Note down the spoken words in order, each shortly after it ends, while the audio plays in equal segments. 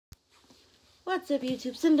What's up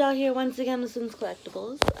YouTube, Cyn'z here once again with Cyn'z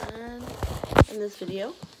Collectibles, and in this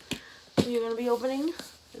video we're going to be opening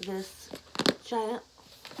this giant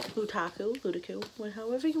Lootaku,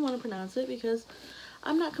 however you want to pronounce it, because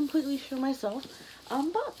I'm not completely sure myself,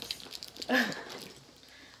 box.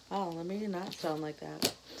 Oh, let me not sound like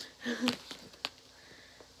that.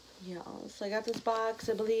 Yeah, so I got this box,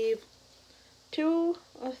 I believe 2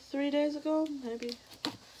 or 3 days ago, maybe 2.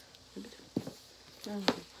 I don't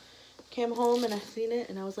know. Came home and I seen it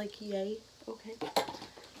and I was like, yay, okay.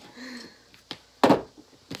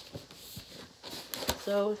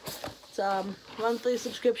 So it's monthly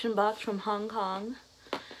subscription box from Hong Kong.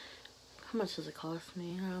 How much does it cost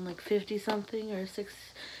me? Around like 50 something or 6.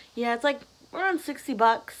 Yeah, it's like around 60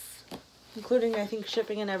 bucks, including I think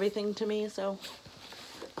shipping and everything to me. So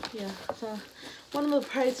yeah, so one of the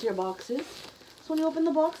pricier boxes. So when you open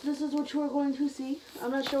the box, this is what you are going to see.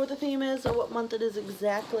 I'm not sure what the theme is or what month it is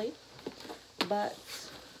exactly, but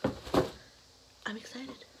I'm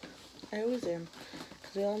excited. I always am,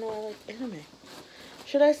 because we all know I like anime.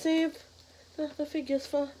 Should I save the figures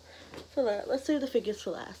for that? Let's save the figures for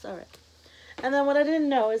last. Alright. And then what I didn't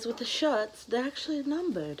know is with the shirts, they're actually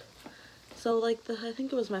numbered. So like I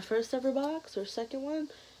think it was my first ever box or second one,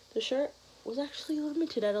 the shirt was actually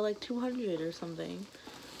limited at like 200 or something.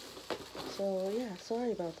 So yeah,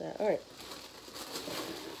 sorry about that. Alright.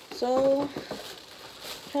 So,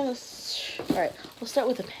 alright, we'll start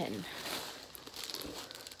with a pen.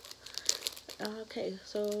 Okay,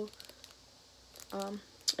 so,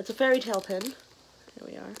 it's a fairy tale pen. Here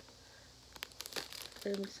we are.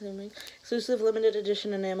 Exclusive limited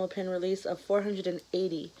edition enamel pin release of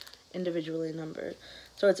 480 individually numbered.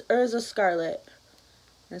 So it's Urza Scarlet.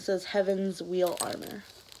 And it says Heaven's Wheel Armor.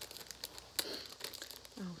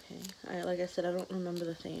 Okay, like I said, I don't remember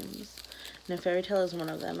the themes. And Fairy Tale is one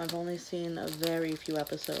of them. I've only seen a very few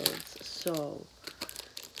episodes, so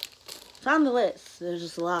it's on the list. There's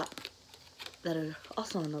just a lot that are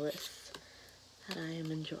also on the list that I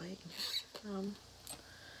am enjoying.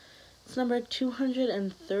 It's number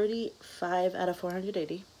 235 out of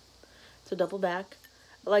 480. It's a double back.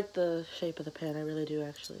 I like the shape of the pen. I really do,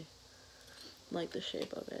 actually. I like the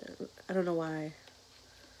shape of it. I don't know why.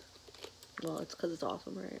 Well, it's because it's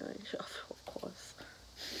awesome, right? Like, of course.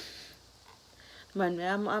 Mind me,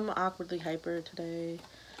 I'm awkwardly hyper today.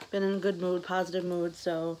 Been in a good mood, positive mood,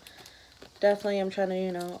 so definitely I'm trying to,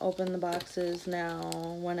 you know, open the boxes now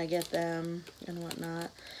when I get them and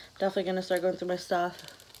whatnot. Definitely going to start going through my stuff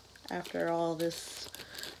after all this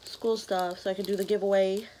school stuff so I can do the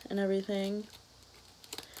giveaway and everything.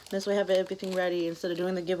 This way I have everything ready instead of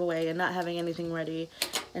doing the giveaway and not having anything ready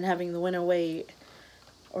and having the winner wait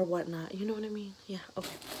or whatnot. You know what I mean? Yeah,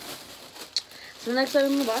 okay. So the next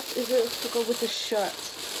item in the box is to go with the shirt.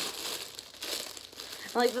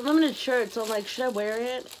 I like the limited shirt, so I'm like, should I wear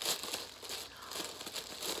it?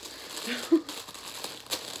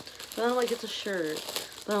 But I'm like, it's a shirt.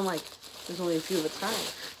 But I'm like, there's only a few of a time.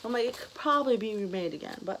 I'm like, it could probably be remade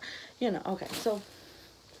again. But, you know, okay. So,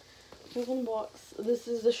 here's one box. This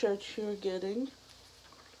is the shirt you're getting.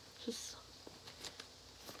 Just,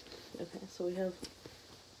 okay, so we have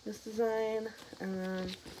this design, and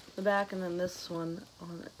then the back, and then this one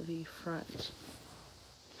on the front.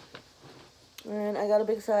 And I got a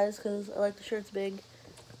big size because I like the shirts big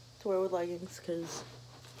to wear with leggings, because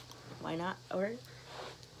why not? Alright.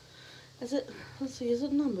 Is it, let's see, is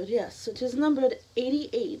it numbered? Yes, it is numbered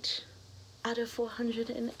 88 out of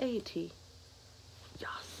 480.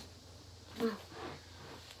 Yes. Oh.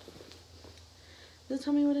 Does it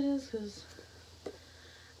tell me what it is? Because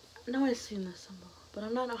I know I've seen this symbol, but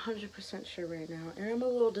I'm not 100% sure right now. And I'm a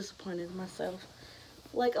little disappointed in myself.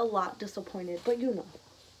 Like, a lot disappointed, but you know.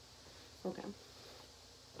 Okay.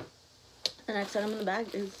 The next item in the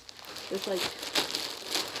bag is this, like,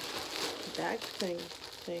 bag thing.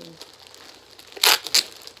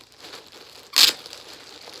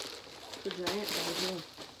 The giant bag here.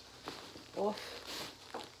 Oh.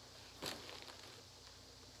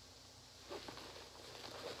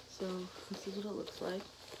 So, this is what it looks like.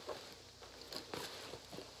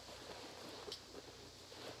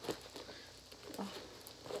 Oh.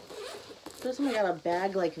 First time I got a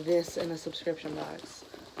bag like this in a subscription box.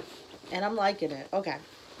 And I'm liking it. Okay.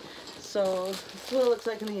 So, this is what it looks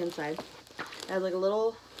like on the inside. It has like a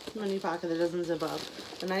little mini pocket that doesn't zip up.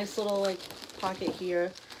 A nice little like pocket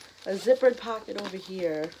here. A zippered pocket over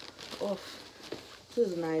here. Oof. This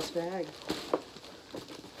is a nice bag.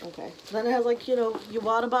 Okay. So then it has like, you know, your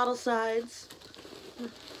water bottle sides.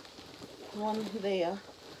 One there.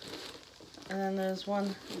 And then there's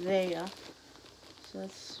one there. So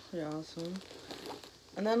that's pretty awesome.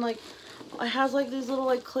 And then like, it has like these little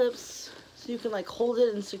like clips So you can like hold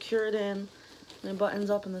it and secure it in. And it buttons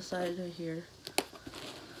up on the side right here.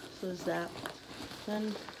 So there's that.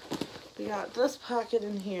 Then we got this pocket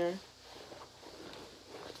in here.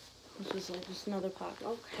 Which is like just another pocket.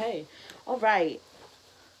 Okay. Alright.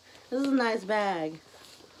 This is a nice bag.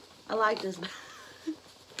 I like this bag.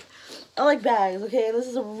 I like bags, okay? This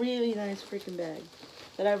is a really nice freaking bag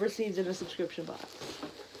that I've received in a subscription box.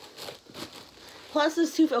 Plus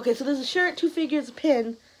there's two, okay, so there's a shirt, 2 figures, a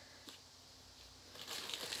pin.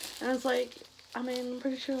 And it's like, I mean, I'm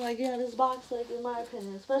pretty sure, like, yeah, this box, like, in my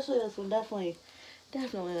opinion, especially this one, definitely,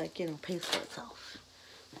 like, you know, pays for itself.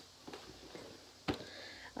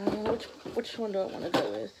 Which one do I want to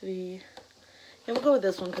go with? Yeah, we'll go with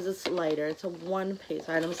this one because it's lighter. It's a one-piece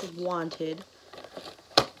item. This is Wanted.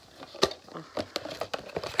 Oh.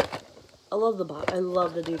 I love the box. I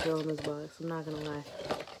love the detail in this box. I'm not gonna lie.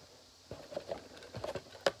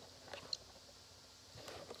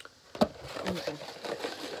 Okay.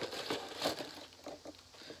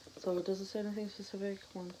 So does it say anything specific?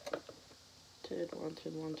 Wanted.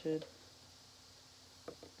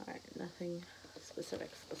 Alright, nothing specific.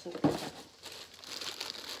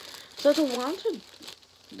 So it's a wanted,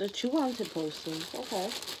 the 2 wanted posters. Okay.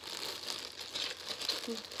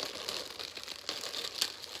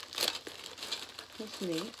 That's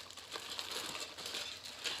neat.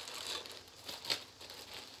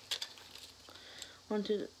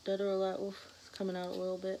 Wanted, Dead or Alive. Oof, it's coming out a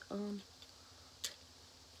little bit.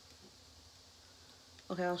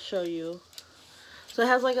 Okay, I'll show you. So it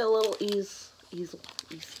has like a little easel,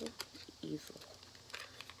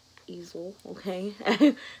 okay?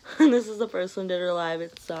 And this is the first one, Dead or Alive.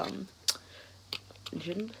 It's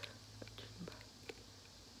Jin.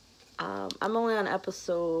 I'm only on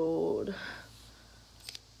episode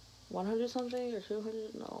 100 something or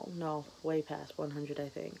 200. No, way past 100, I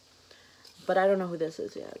think. But I don't know who this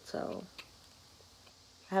is yet, so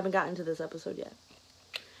I haven't gotten to this episode yet.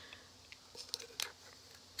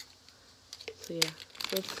 So yeah,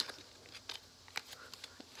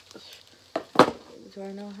 do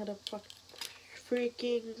I know how to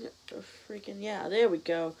freaking, yeah, there we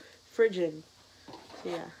go. Frigid. So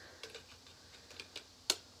yeah.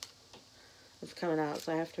 It's coming out,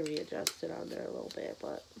 so I have to readjust it on there a little bit,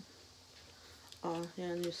 but, yeah,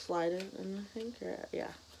 and you slide it in, I think, or,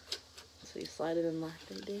 yeah. So you slide it in like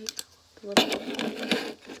they did.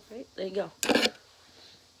 Right, there you go.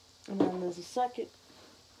 And then there's a second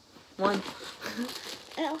one.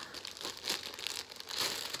 Ow.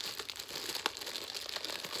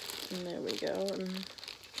 And there we go. And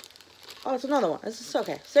oh, it's another one. This is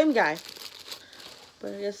okay. Same guy.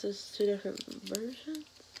 But I guess there's 2 different versions.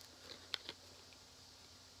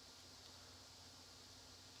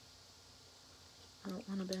 I don't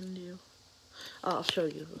want to bend you. Oh, I'll show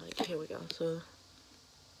you. Like, here we go. So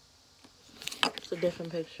it's a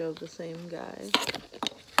different picture of the same guy.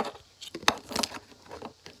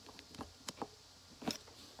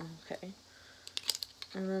 Okay.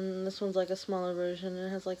 And then this one's like a smaller version. It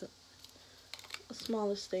has like a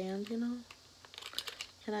smaller stand, you know.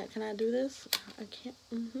 Can I do this? I can't.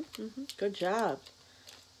 Good job.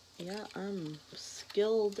 Yeah, I'm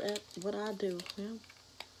skilled at what I do. Yeah.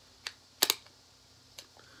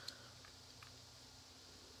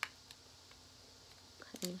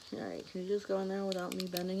 Okay. All right. Can you just go in there without me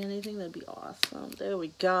bending anything? That'd be awesome. There we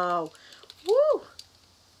go. Woo!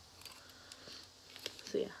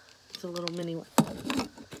 So yeah, it's a little mini one.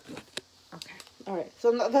 Okay. All right.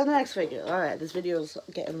 So the next figure. All right. This video is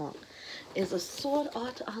getting long. Is a Sword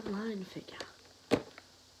Art Online figure.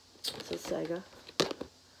 It's a Sega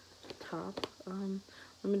top,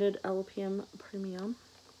 limited LPM premium.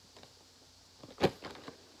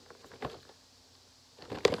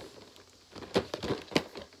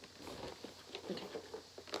 Okay,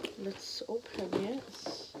 let's open it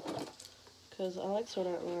because I like Sword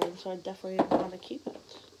Art Online, so I definitely want to keep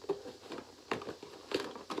it.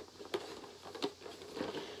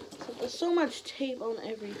 So there's so much tape on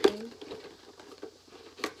everything.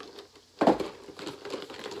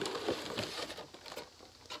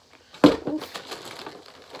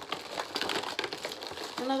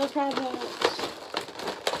 Another product.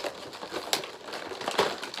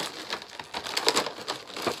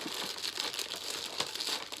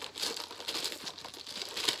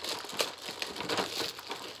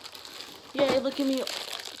 Yay, look at me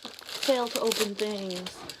fail to open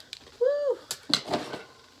things. Woo!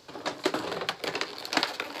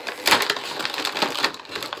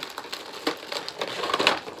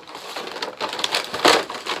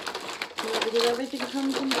 Yeah, because everything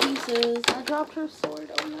comes in pieces. I dropped her sword.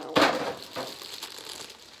 Oh no.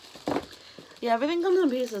 Yeah, everything comes in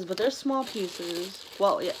pieces, but they're small pieces.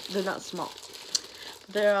 Well, yeah, they're not small.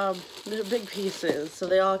 They're big pieces, so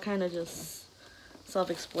they all kind of just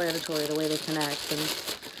self-explanatory the way they connect, and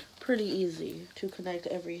it's pretty easy to connect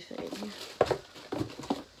everything.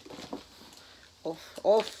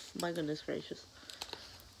 Oh, my goodness gracious.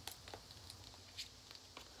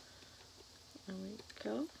 There we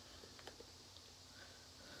go.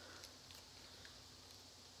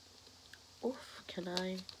 Oof, can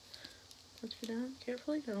I put you down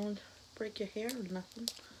carefully? I don't want to break your hair or nothing.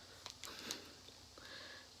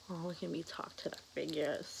 Oh, look at me talk to the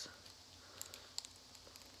figures.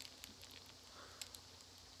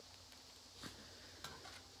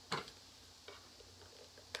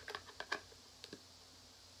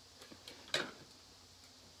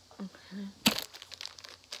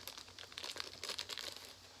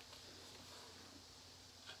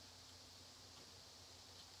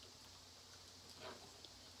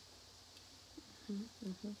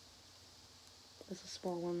 Okay. That's a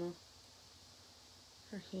small one though.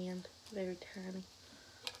 Her hand, very tiny.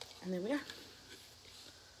 And there we are.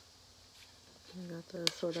 We got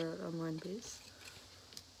the Sword Art Online base.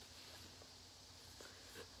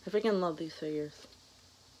 I freaking love these figures.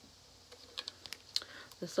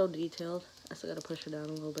 They're so detailed. I still gotta push her down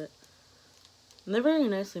a little bit. And they're very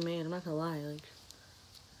nicely made, I'm not gonna lie. Like,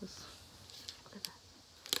 just look at that.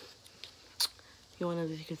 If you wanted,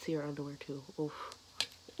 you could see her underwear too. Oof.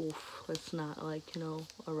 Oof. That's not like, you know,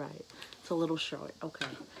 alright. It's a little short. Okay.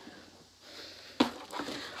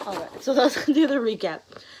 Alright, so let's do the recap.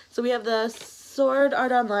 So we have the Sword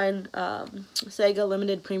Art Online Sega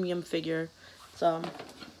Limited Premium figure. So,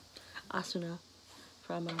 Asuna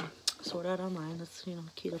from Sword Art Online. That's, you know,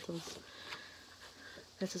 cute little.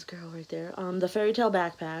 That's this girl right there. The fairy tale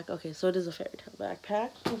backpack. Okay, so it is a fairy tale backpack,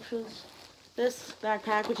 which is this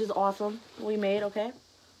backpack, which is awesome. We made, okay.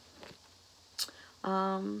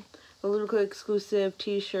 A Lootaku exclusive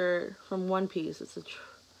T-shirt from One Piece. It's a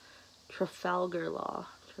Trafalgar Law.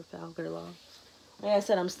 Like I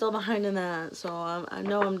said, I'm still behind in that, so I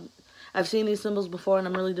know I've seen these symbols before, and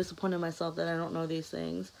I'm really disappointed in myself that I don't know these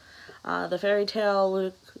things. The Fairy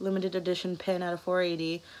Tale limited edition pin out of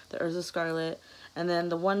 480, the Urza Scarlet, and then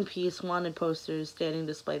the One Piece wanted posters standing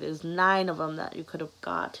display. There's 9 of them that you could have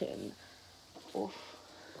gotten. Oof.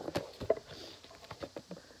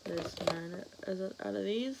 There's 9 out of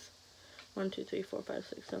these. 1, 2, 3, 4, 5,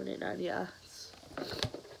 6, 7, 8, 9. Yeah.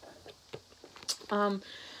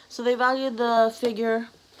 So they valued the figure,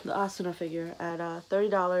 the Asuna figure, at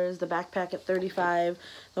 $30, the backpack at $35,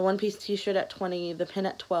 the One Piece T-shirt at $20, the pin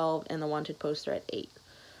at $12, and the wanted poster at $8,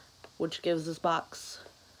 which gives this box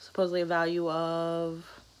supposedly a value of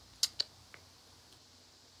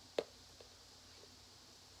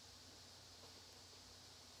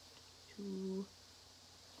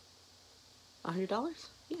 $100.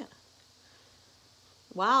 Yeah.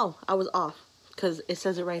 Wow, I was off. Because it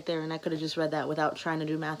says it right there, and I could have just read that without trying to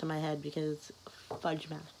do math in my head, because it's fudge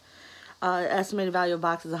math. Estimated value of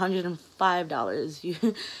box is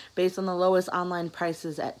 $105, based on the lowest online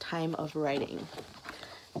prices at time of writing.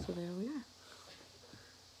 So there we are.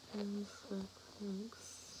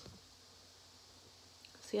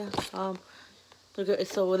 So yeah,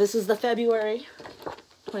 so this is the February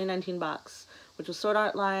 2019 box, which was Sword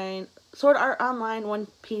Art Online, One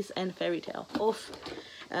Piece, and Fairy Tale. Oof.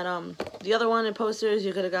 And the other one in posters,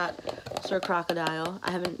 you could have got Sir Crocodile.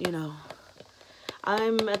 I haven't, you know,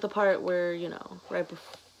 I'm at the part where, you know, right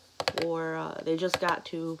before they just got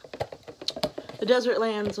to the desert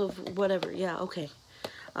lands of whatever. Yeah, okay.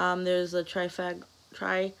 There's a Trafalgar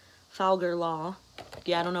Law.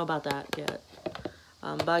 Yeah, I don't know about that yet.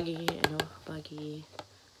 Buggy, you know, Buggy.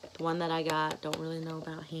 The one that I got, don't really know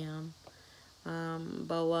about him.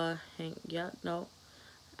 Boa, Hank, yeah, no.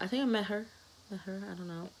 I think I met her. I don't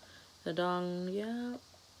know. The Dong, yeah.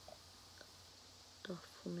 The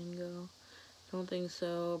Flamingo. Don't think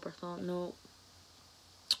so. Berthon, nope.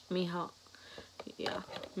 Mihawk, yeah.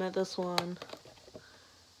 Met this one.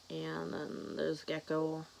 And then there's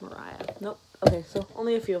Gecko, Mariah. Nope. Okay, so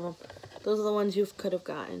only a few of them. Those are the ones you could have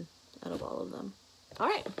gotten out of all of them.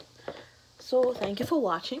 Alright. So, thank you for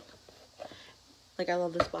watching. Like, I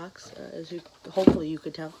love this box, as you, hopefully you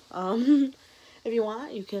could tell. If you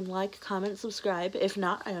want, you can like, comment, subscribe. If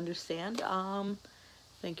not, I understand.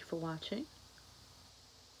 Thank you for watching.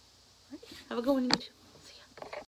 All right, have a good one, YouTube. See ya.